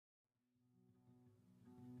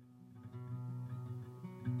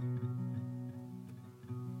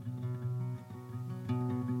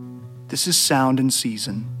This is Sound in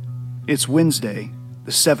Season. It's Wednesday,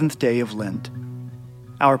 the 7th day of Lent.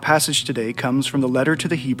 Our passage today comes from the letter to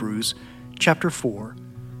the Hebrews, chapter 4,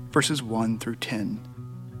 verses 1 through 10.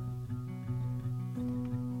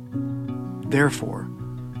 Therefore,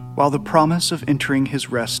 while the promise of entering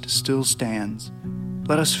his rest still stands,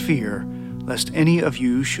 let us fear lest any of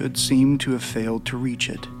you should seem to have failed to reach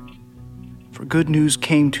it. For good news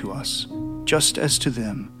came to us, just as to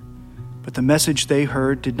them, but the message they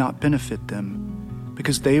heard did not benefit them,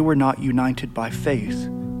 because they were not united by faith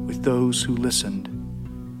with those who listened.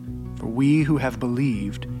 For we who have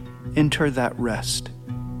believed enter that rest,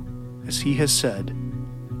 as he has said,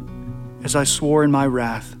 "As I swore in my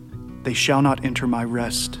wrath, they shall not enter my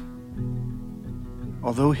rest."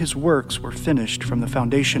 Although his works were finished from the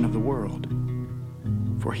foundation of the world.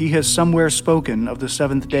 For he has somewhere spoken of the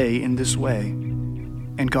seventh day in this way,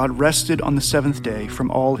 and God rested on the seventh day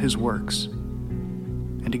from all his works.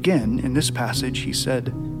 And again, in this passage, he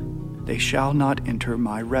said, "They shall not enter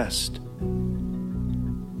my rest."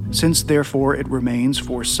 Since therefore it remains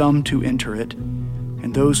for some to enter it,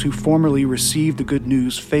 and those who formerly received the good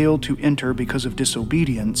news failed to enter because of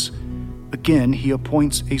disobedience, again he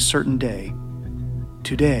appoints a certain day,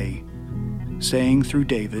 today, saying through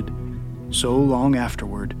David, so long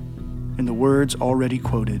afterward, in the words already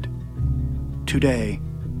quoted, "Today,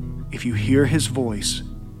 if you hear his voice,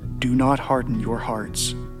 do not harden your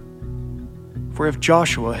hearts." For if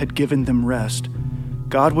Joshua had given them rest,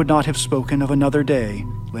 God would not have spoken of another day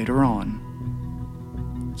later on.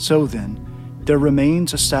 So then, there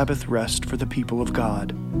remains a Sabbath rest for the people of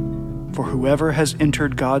God. For whoever has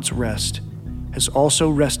entered God's rest has also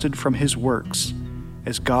rested from his works,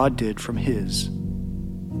 as God did from his.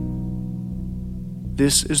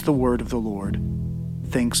 This is the word of the Lord.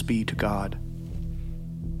 Thanks be to God.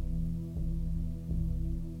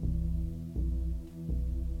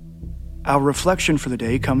 Our reflection for the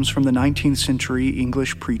day comes from the 19th century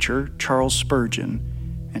English preacher Charles Spurgeon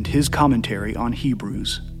and his commentary on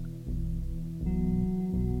Hebrews.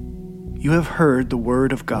 You have heard the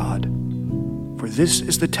word of God, for this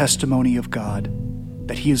is the testimony of God,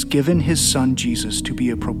 that he has given his Son Jesus to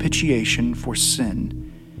be a propitiation for sin,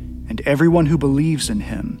 and everyone who believes in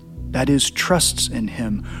him, that is, trusts in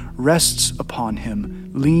him, rests upon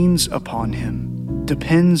him, leans upon him,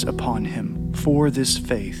 depends upon him for this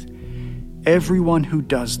faith, everyone who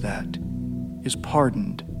does that is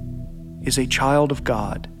pardoned, is a child of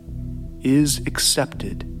God, is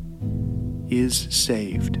accepted, is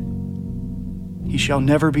saved. He shall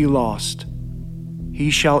never be lost. He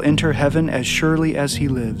shall enter heaven as surely as he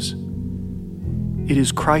lives. It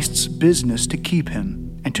is Christ's business to keep him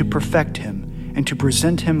and to perfect him and to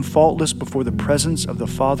present him faultless before the presence of the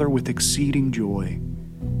Father with exceeding joy.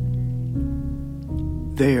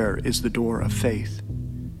 There is the door of faith.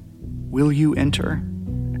 Will you enter?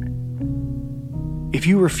 If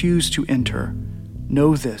you refuse to enter,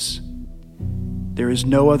 know this: there is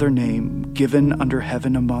no other name given under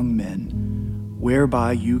heaven among men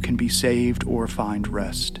whereby you can be saved or find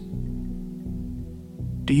rest.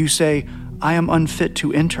 Do you say, "I am unfit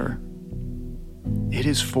to enter"? It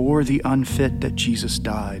is for the unfit that Jesus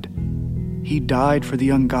died. He died for the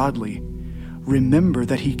ungodly. Remember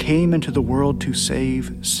that he came into the world to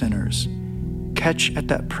save sinners. Catch at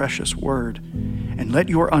that precious word, and let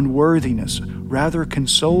your unworthiness rather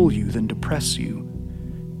console you than depress you,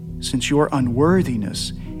 since your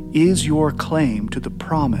unworthiness is your claim to the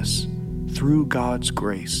promise through God's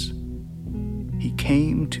grace. He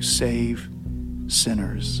came to save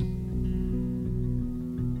sinners.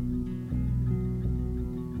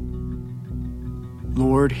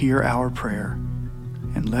 Lord, hear our prayer,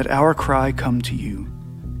 and let our cry come to you.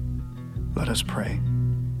 Let us pray.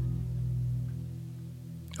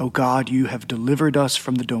 O God, you have delivered us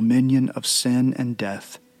from the dominion of sin and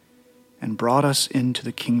death, and brought us into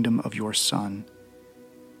the kingdom of your Son.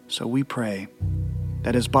 So we pray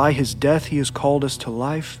that as by his death he has called us to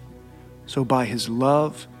life, so by his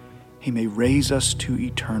love he may raise us to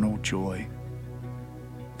eternal joy.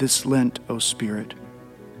 This Lent, O Spirit,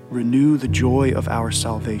 renew the joy of our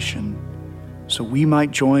salvation, so we might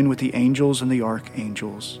join with the angels and the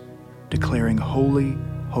archangels, declaring, "Holy,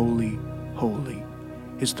 holy, holy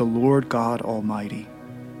is the Lord God Almighty.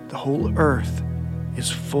 The whole earth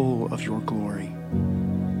is full of your glory."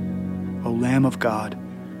 O Lamb of God,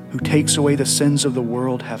 who takes away the sins of the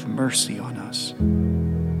world, have mercy on us.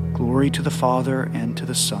 Glory to the Father, and to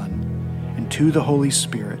the Son, and to the Holy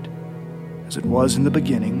Spirit, as it was in the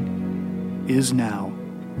beginning, is now,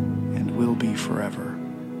 and will be forever.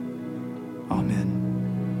 Amen.